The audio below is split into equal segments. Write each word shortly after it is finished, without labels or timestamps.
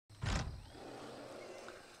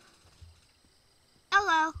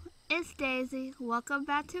It's Daisy. Welcome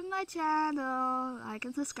back to my channel. Like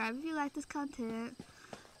and subscribe if you like this content.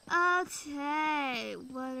 Okay,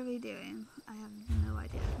 what are we doing? I have no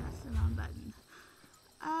idea. That's the wrong button.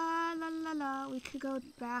 We could go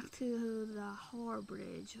back to the Harbor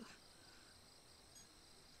Bridge.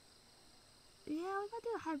 Yeah, we gotta do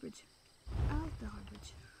the Harbor Bridge. I like the Harbor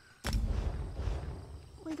Bridge.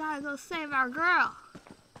 We gotta go save our girl.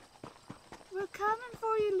 We're coming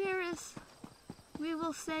for you, Lyris. We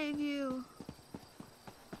will save you.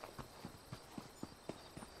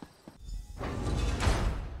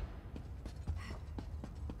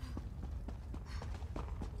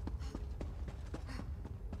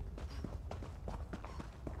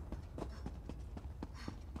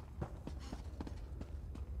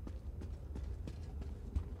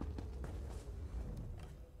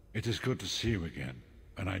 It is good to see you again,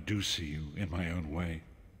 and I do see you in my own way.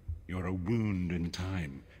 You're a wound in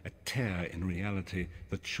time, a tear in reality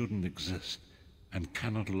that shouldn't exist and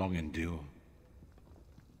cannot long endure.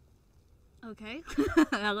 Okay,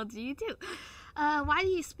 I'll do you too. Why do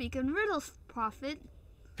you speak in riddles, Prophet?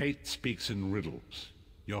 Fate speaks in riddles.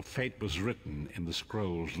 Your fate was written in the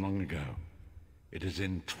scrolls long ago. It is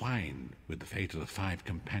entwined with the fate of the 5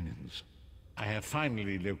 companions. I have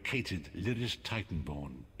finally located Lyris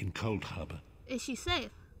Titanborn in Cold Harbor. Is she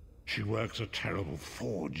safe? She works a terrible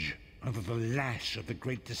forge under the lash of the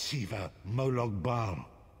great deceiver, Molog Baal.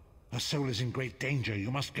 Her soul is in great danger.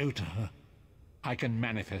 You must go to her. I can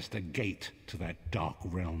manifest a gate to that dark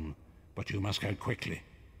realm, but you must go quickly.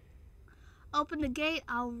 Open the gate,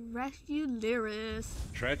 I'll rescue Lyris.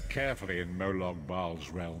 Tread carefully in Molog Baal's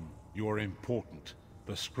realm. You are important.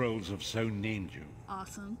 The scrolls have so named you.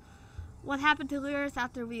 Awesome. What happened to Lyris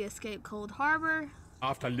after we escaped Cold Harbor?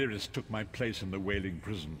 After Lyris took my place in the Wailing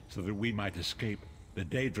Prison so that we might escape, the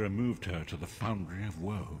Daedra moved her to the Foundry of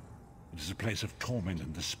Woe. It is a place of torment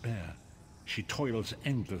and despair. She toils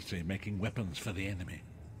endlessly making weapons for the enemy.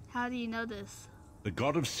 How do you know this? The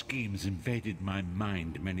god of schemes invaded my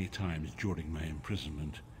mind many times during my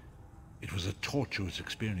imprisonment. It was a tortuous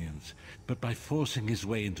experience, but by forcing his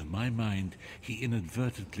way into my mind, he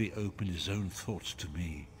inadvertently opened his own thoughts to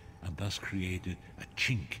me, and thus created a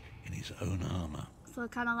chink in his own armor. So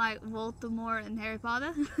kind of like Voldemort and Harry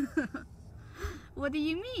Potter? What do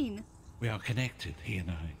you mean? We are connected, he and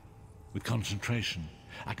I. With concentration,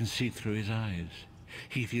 I can see through his eyes.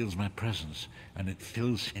 He feels my presence, and it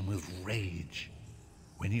fills him with rage.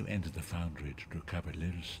 When you enter the Foundry to recover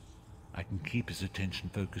Lyris, I can keep his attention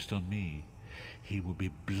focused on me. He will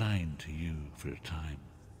be blind to you for a time.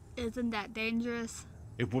 Isn't that dangerous?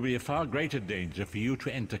 It will be a far greater danger for you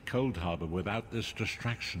to enter Cold Harbor without this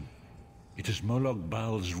distraction. It is Molog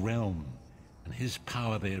Baal's realm, and his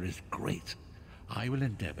power there is great. I will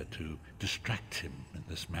endeavor to distract him in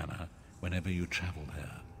this manner whenever you travel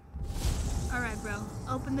there. Alright, bro.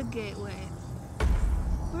 Open the gateway.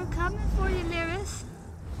 We're coming for you, Lyris.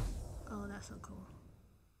 Oh, that's so cool.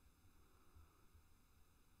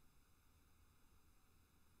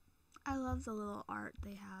 I love the little art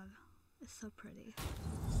they have. It's so pretty.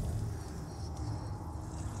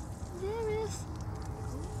 Lyris!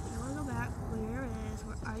 Oh, you wanna go back? Lyris,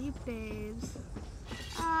 where are you, babes?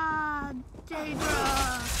 Ah,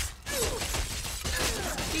 Daedra!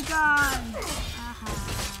 Be gone! Aha.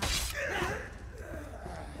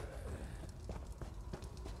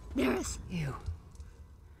 Lyris!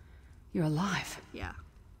 You're alive. Yeah.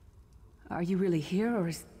 Are you really here, or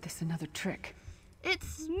is this another trick?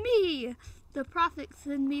 It's me! The prophet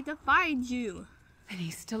sent me to find you. And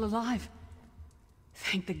he's still alive.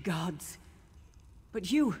 Thank the gods.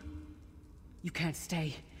 But you can't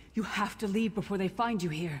stay. You have to leave before they find you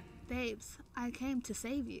here. Babes, I came to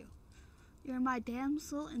save you. You're my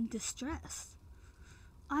damsel in distress.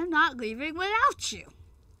 I'm not leaving without you.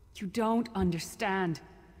 You don't understand.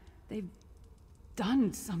 They've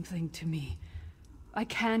done something to me. I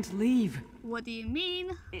can't leave. What do you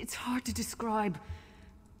mean? It's hard to describe.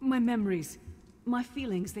 My memories, my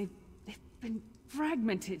feelings, they've been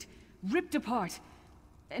fragmented, ripped apart.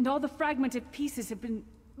 And all the fragmented pieces have been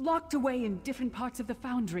locked away in different parts of the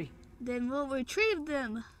Foundry. Then we'll retrieve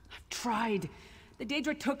them. I've tried. The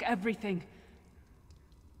Daedra took everything.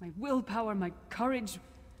 My willpower, my courage,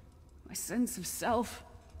 my sense of self.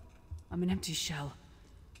 I'm an empty shell.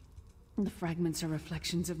 And the fragments are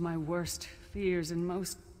reflections of my worst fears and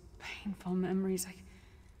most painful memories. I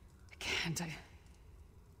can't.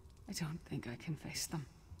 I don't think I can face them.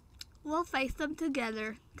 We'll face them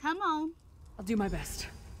together. Come on. I'll do my best.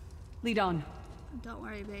 Lead on. Don't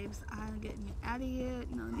worry, babes. I'm getting you out of here.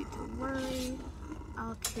 No need to worry.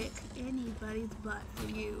 I'll kick anybody's butt for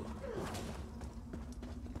you.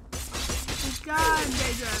 Be gone,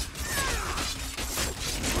 Daedra.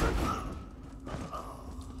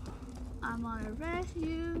 I'm on a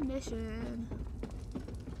rescue mission.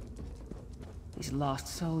 These lost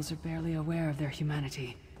souls are barely aware of their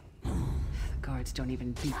humanity. The guards don't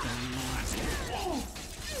even beat them anymore.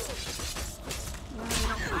 Well, they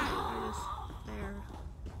don't fight, they're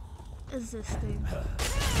just there. Existing.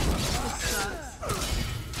 This sucks.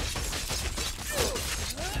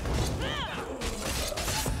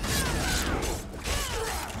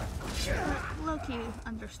 Low-key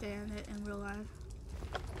understand it in real life.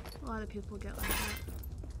 A lot of people get like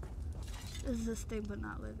that. Existing but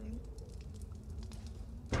not living.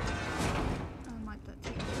 I'm like that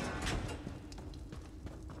too.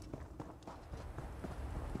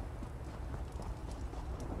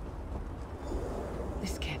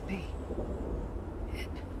 This can't be. It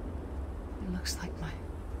looks like my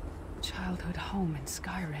childhood home in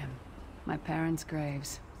Skyrim. My parents'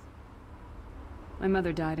 graves. My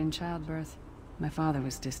mother died in childbirth. My father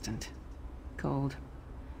was distant. Cold.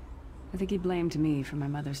 I think he blamed me for my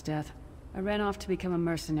mother's death. I ran off to become a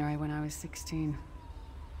mercenary when I was 16.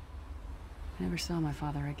 I never saw my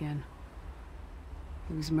father again.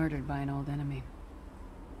 He was murdered by an old enemy.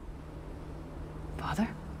 Father?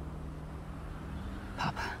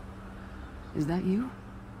 Papa? Is that you?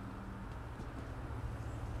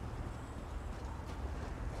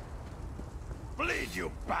 Bleed,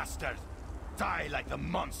 you bastard! Die like the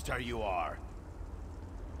monster you are!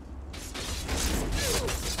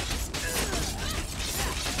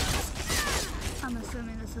 I'm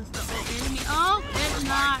assuming this is the old enemy. Oh, it's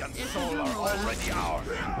not. Mind and It's a soul are remote. already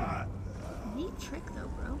ours! Neat trick though,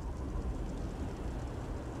 bro.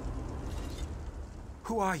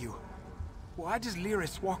 Who are you? Why does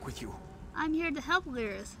Lyris walk with you? I'm here to help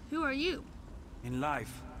Lyris. Who are you? In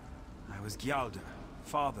life, I was Gjalder,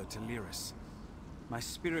 father to Lyris. My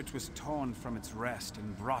spirit was torn from its rest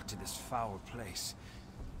and brought to this foul place.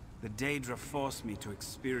 The Daedra forced me to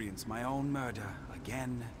experience my own murder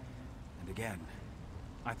again and again.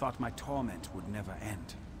 I thought my torment would never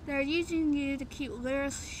end. They're using you to keep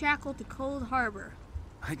Lyris shackled to Cold Harbor.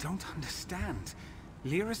 I don't understand.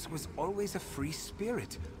 Lyris was always a free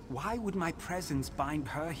spirit. Why would my presence bind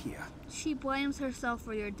her here? She blames herself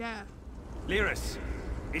for your death. Lyris,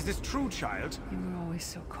 is this true, child? You were always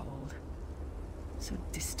so cold. So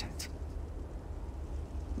distant.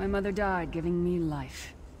 My mother died giving me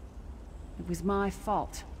life. It was my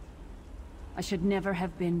fault. I should never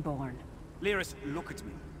have been born. Lyris, look at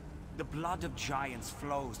me. The blood of giants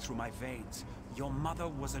flows through my veins. Your mother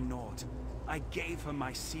was a Nord. I gave her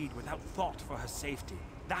my seed without thought for her safety.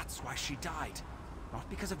 That's why she died. Not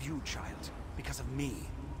because of you, child. Because of me.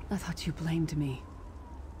 I thought you blamed me.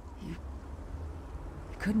 You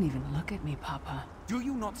couldn't even look at me, Papa. Do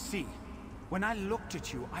you not see? When I looked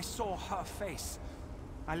at you, I saw her face.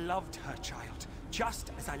 I loved her, child.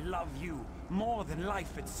 Just as I love you. More than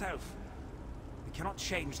life itself. We cannot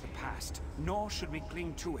change the past, nor should we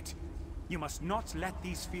cling to it. You must not let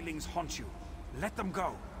these feelings haunt you. Let them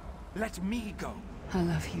go. Let me go. I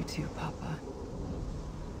love you too, Papa.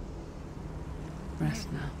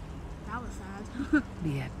 Rest now. That was sad.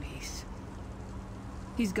 Be at peace.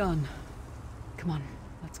 He's gone. Come on,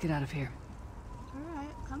 let's get out of here. Alright,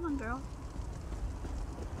 come on, girl.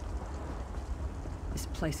 This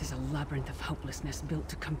place is a labyrinth of hopelessness built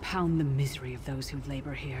to compound the misery of those who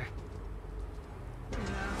labor here. Yeah.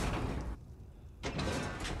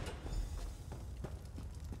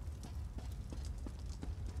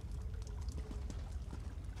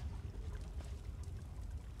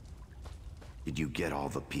 Did you get all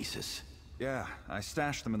the pieces? Yeah, I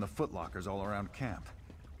stashed them in the footlockers all around camp.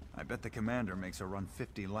 I bet the commander makes her run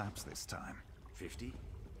 50 laps this time. 50?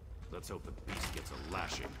 Let's hope the beast gets a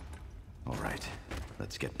lashing. All right,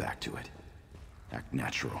 let's get back to it. Act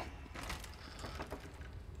natural.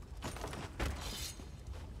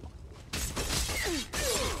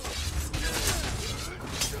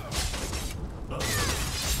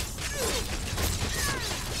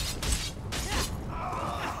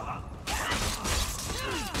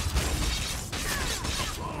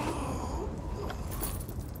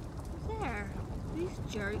 There. These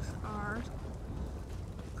jerks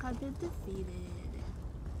have been defeated.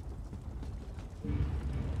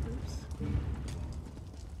 Oops.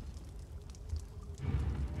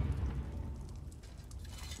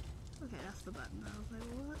 Okay, that's the button. I was like,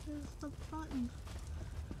 what is the button?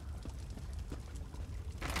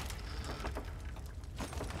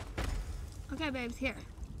 Okay, babes, here.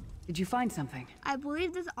 Did you find something? I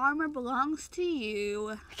believe this armor belongs to you.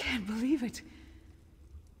 I can't believe it.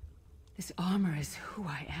 This armor is who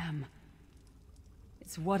I am.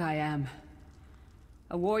 It's what I am.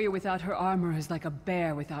 A warrior without her armor is like a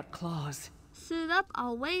bear without claws. Suit up,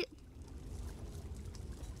 I'll wait.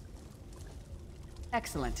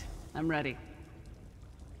 Excellent. I'm ready.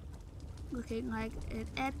 Looking like an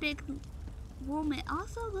epic woman.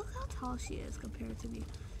 Also, look how tall she is compared to me.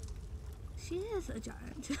 She is a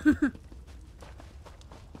giant. Alright,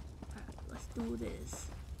 let's do this.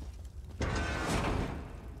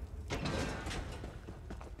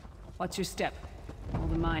 What's your step? All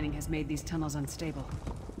the mining has made these tunnels unstable.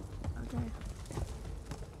 Okay.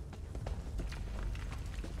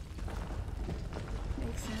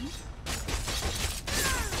 Makes sense.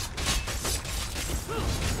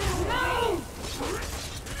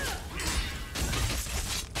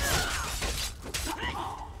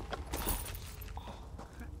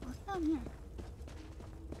 What's down here?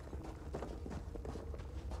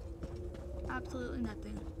 Absolutely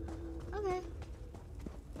nothing. Okay.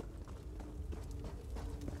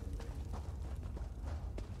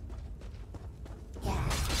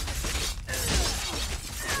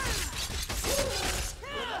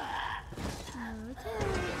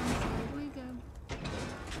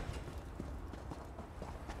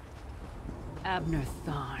 Abner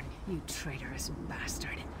Thorn, you traitorous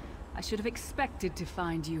bastard. I should have expected to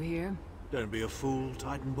find you here. Don't be a fool,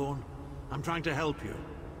 Titanborn. I'm trying to help you.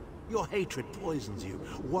 Your hatred poisons you.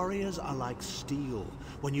 Warriors are like steel.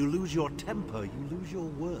 When you lose your temper, you lose your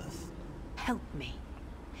worth. Help me.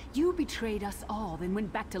 You betrayed us all, then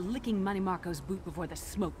went back to licking Manny Marco's boot before the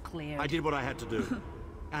smoke cleared. I did what I had to do.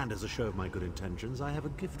 And as a show of my good intentions, I have a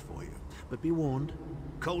gift for you. But be warned,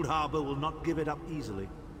 Cold Harbor will not give it up easily.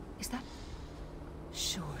 Is that...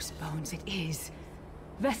 Shore's bones, it is.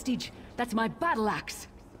 Vestige, that's my battle axe.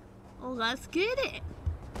 Well, let's get it.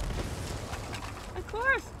 Of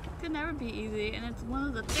course. It could never be easy, and it's one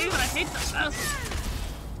of the things I hate the most.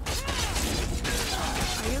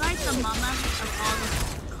 Are you like the mama of all the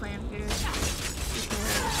clan fears?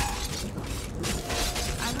 Because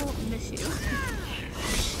I will miss you.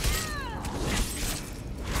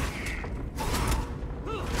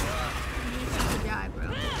 You need to die, bro.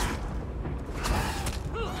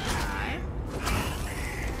 Die.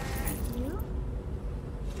 You?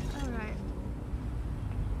 Alright.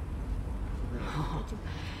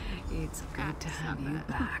 It's good to have you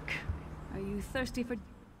back. Are you thirsty for...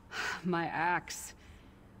 my axe?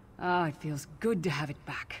 Ah, it feels good to have it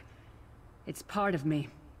back. It's part of me.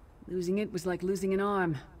 Losing it was like losing an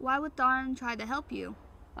arm. Why would Tharn try to help you?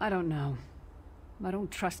 I don't know. I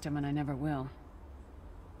don't trust him and I never will.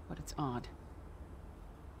 But it's odd.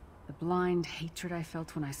 The blind hatred I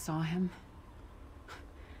felt when I saw him...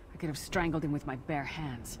 I could have strangled him with my bare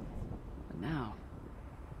hands. But now...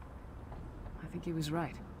 I think he was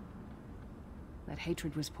right. That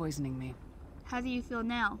hatred was poisoning me. How do you feel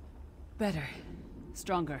now? Better.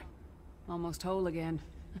 Stronger. Almost whole again.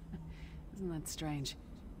 Isn't that strange?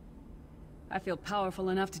 I feel powerful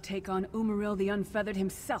enough to take on Umaril the Unfeathered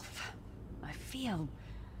himself. I feel...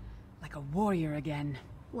 like a warrior again.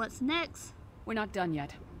 What's next? We're not done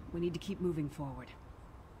yet. We need to keep moving forward.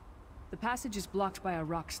 The passage is blocked by a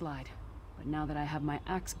rock slide. But now that I have my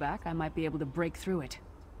axe back, I might be able to break through it.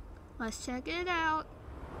 Let's check it out.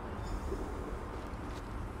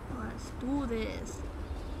 Let's do this.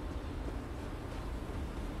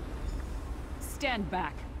 Stand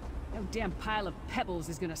back. No damn pile of pebbles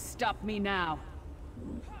is gonna stop me now.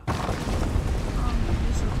 Oh,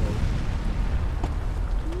 you're so cool.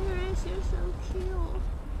 Lyris, you're so cute.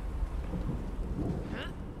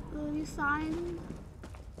 Will you sign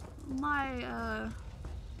my,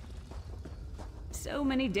 So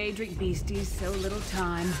many Daedric beasties, so little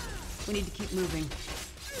time. We need to keep moving.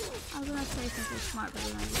 I was gonna say something smart, but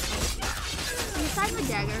then I just told you. Will you sign my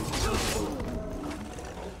dagger?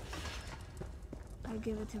 I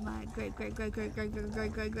give it to my great kid. He's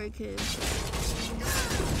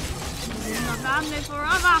in the family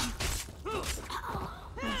forever.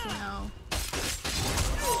 Yes, you know.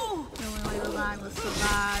 The only way the line will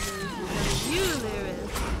survive is because of you,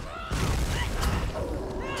 Lyris.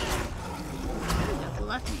 You just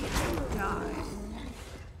left me to die.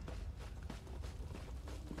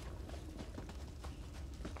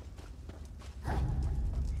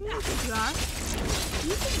 Here's the drop.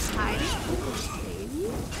 You can hide it. You can save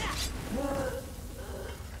you.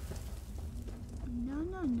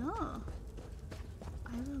 No.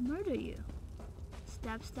 I will murder you.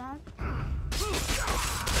 Stab, stab.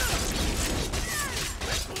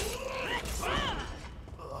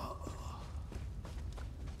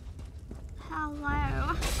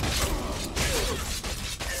 Hello.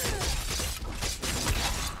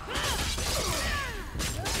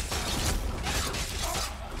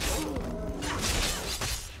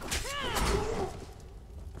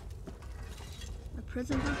 The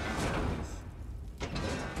prison of echoes.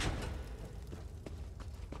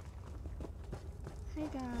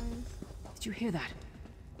 guys. Did you hear that?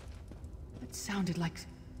 That sounded like...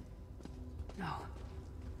 No.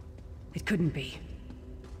 It couldn't be.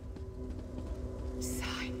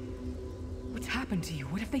 Sai. What's happened to you?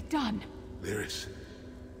 What have they done? Lyris.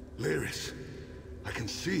 Lyris. I can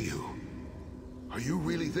see you. Are you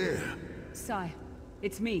really there? Sai,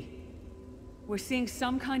 it's me. We're seeing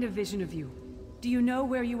some kind of vision of you. Do you know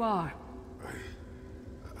where you are?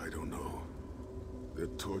 I don't know. They're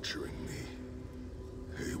torturing me.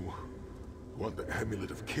 They want the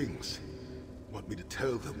Amulet of Kings. Want me to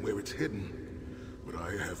tell them where it's hidden. But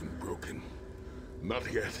I haven't broken.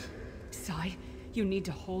 Not yet. Sai, you need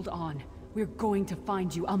to hold on. We're going to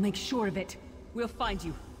find you. I'll make sure of it. We'll find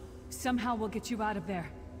you. Somehow we'll get you out of there.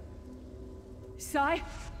 Sai?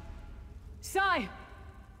 Sai!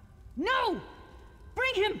 No!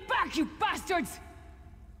 Bring him back, you bastards!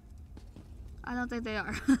 I don't think they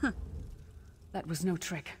are. That was no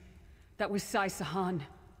trick. That was Sai Sahan.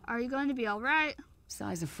 Are you going to be alright?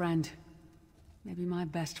 Sai's a friend. Maybe my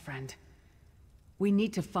best friend. We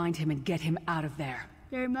need to find him and get him out of there.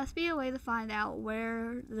 There must be a way to find out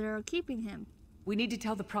where they're keeping him. We need to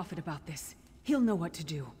tell the Prophet about this. He'll know what to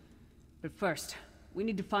do. But first, we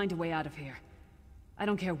need to find a way out of here. I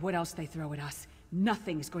don't care what else they throw at us.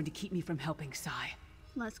 Nothing is going to keep me from helping Sai.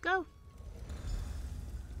 Let's go.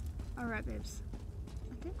 Alright, babes.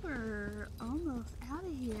 I think we're almost out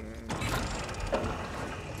of here.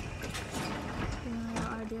 You know,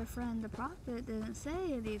 our dear friend, the Prophet, didn't say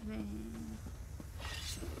anything.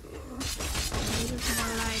 Maybe it's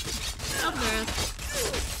more like, oh,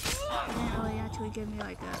 They didn't really actually give me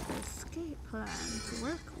like an escape plan to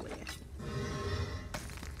work with.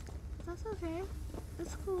 That's okay.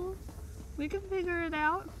 It's cool. We can figure it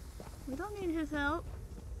out. We don't need his help.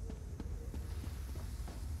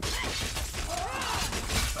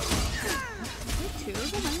 Two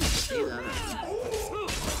of them? I didn't see them.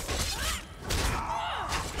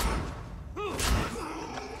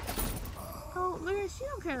 Oh, Lyris, you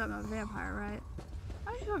don't care that I'm a vampire, right?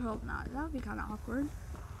 I sure hope not. That would be kind of awkward.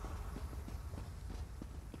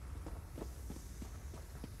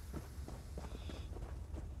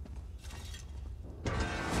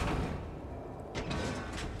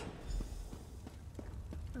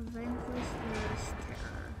 Vanquish this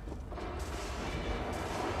terror.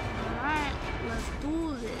 Alright, let's do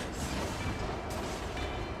this.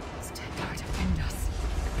 Stendarr, defend us.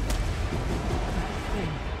 That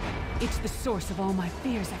thing. It's the source of all my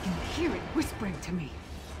fears. I can hear it whispering to me,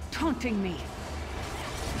 taunting me.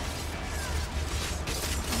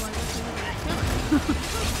 Oh, I guess we're gonna kill it.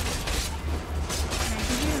 Man,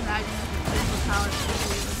 can you imagine if how it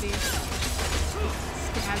would be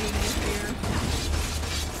stabbing you here?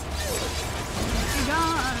 You're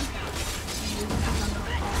gone! And you just become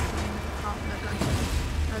the top of the gun.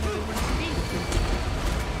 That's what we want to be.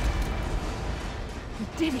 We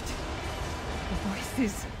did it! The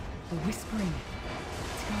voices, the whispering.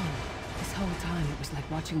 It's gone. This whole time it was like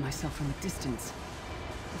watching myself from a distance.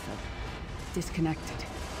 I felt disconnected.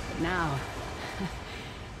 But now,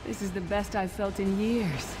 this is the best I've felt in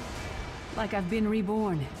years. Like I've been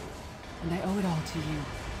reborn. And I owe it all to you.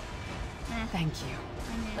 Thank you.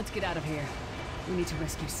 Let's get out of here. We need to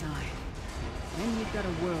rescue Sai. And we've got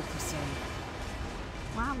a world to save.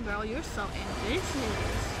 Wow, girl, you're so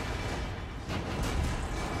ambitious.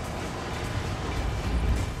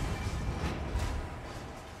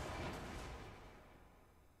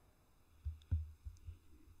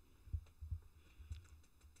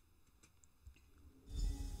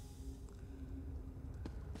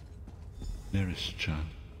 Lyris, child.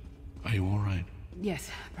 Are you all right? Yes,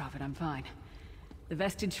 Prophet, I'm fine. The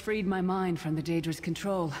vestige freed my mind from the Daedra's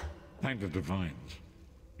control. Thank the Divines.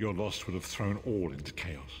 Your loss would have thrown all into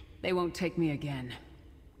chaos. They won't take me again.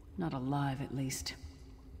 Not alive, at least.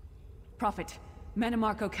 Prophet,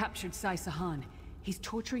 Mannimarco captured Sai Sahan. He's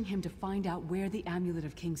torturing him to find out where the Amulet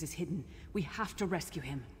of Kings is hidden. We have to rescue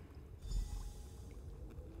him.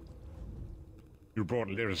 You brought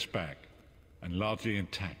Lyris back, and largely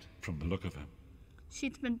intact from the look of her.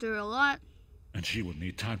 She's been through a lot. And she will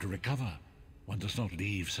need time to recover. One does not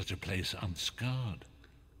leave such a place unscarred.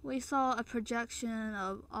 We saw a projection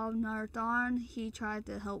of Alnartharn. He tried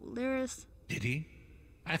to help Lyris. Did he?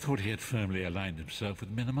 I thought he had firmly aligned himself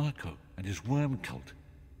with Mannimarco and his worm cult.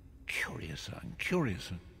 Curiouser and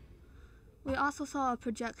curiouser. We also saw a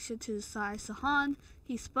projection to Sai Sahan.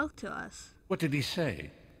 He spoke to us. What did he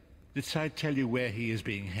say? Did Sai tell you where he is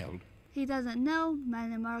being held? He doesn't know.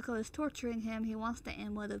 Mannimarco is torturing him. He wants the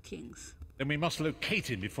Amulet of Kings. Then we must locate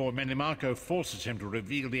him before Mannimarco forces him to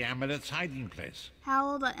reveal the amulet's hiding place. How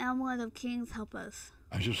will the Amulet of Kings help us?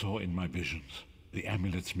 As you saw in my visions, The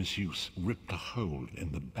amulet's misuse ripped a hole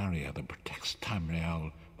in the barrier that protects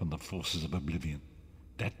Tamriel from the forces of oblivion.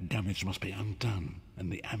 That damage must be undone,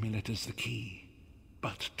 and the amulet is the key.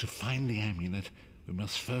 But to find the amulet, we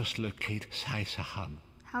must first locate Sai Sahan.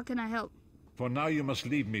 How can I help? For now you must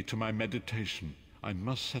leave me to my meditation. I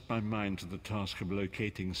must set my mind to the task of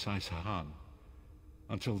locating Sai Sahan.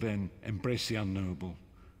 Until then, embrace the unknowable.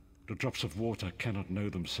 The drops of water cannot know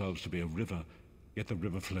themselves to be a river, yet the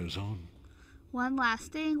river flows on. One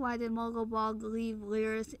last thing, why did Mogulbog leave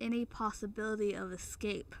Lyris any possibility of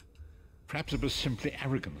escape? Perhaps it was simply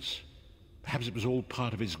arrogance. Perhaps it was all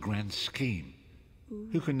part of his grand scheme.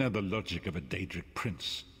 Who can know the logic of a Daedric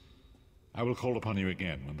prince? I will call upon you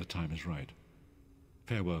again when the time is right.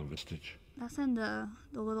 Farewell, Vestige. That's in the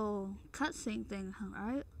little cutscene thing,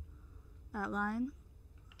 right? That line.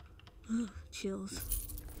 Chills.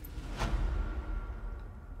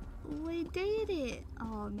 We did it!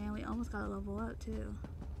 Oh man, we almost got a level up too.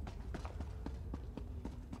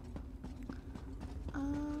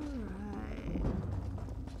 Alright.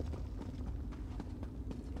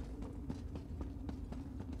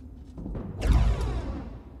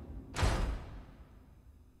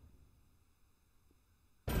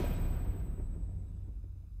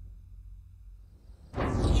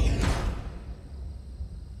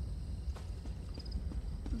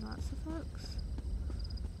 Lots of folks.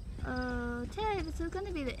 Today, this is going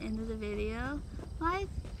to be the end of the video. Like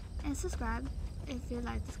and subscribe if you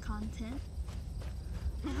like this content.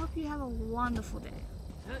 I hope you have a wonderful day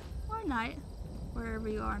or night, wherever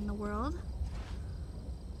you are in the world.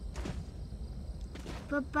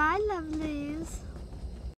 Bye-bye, lovelies.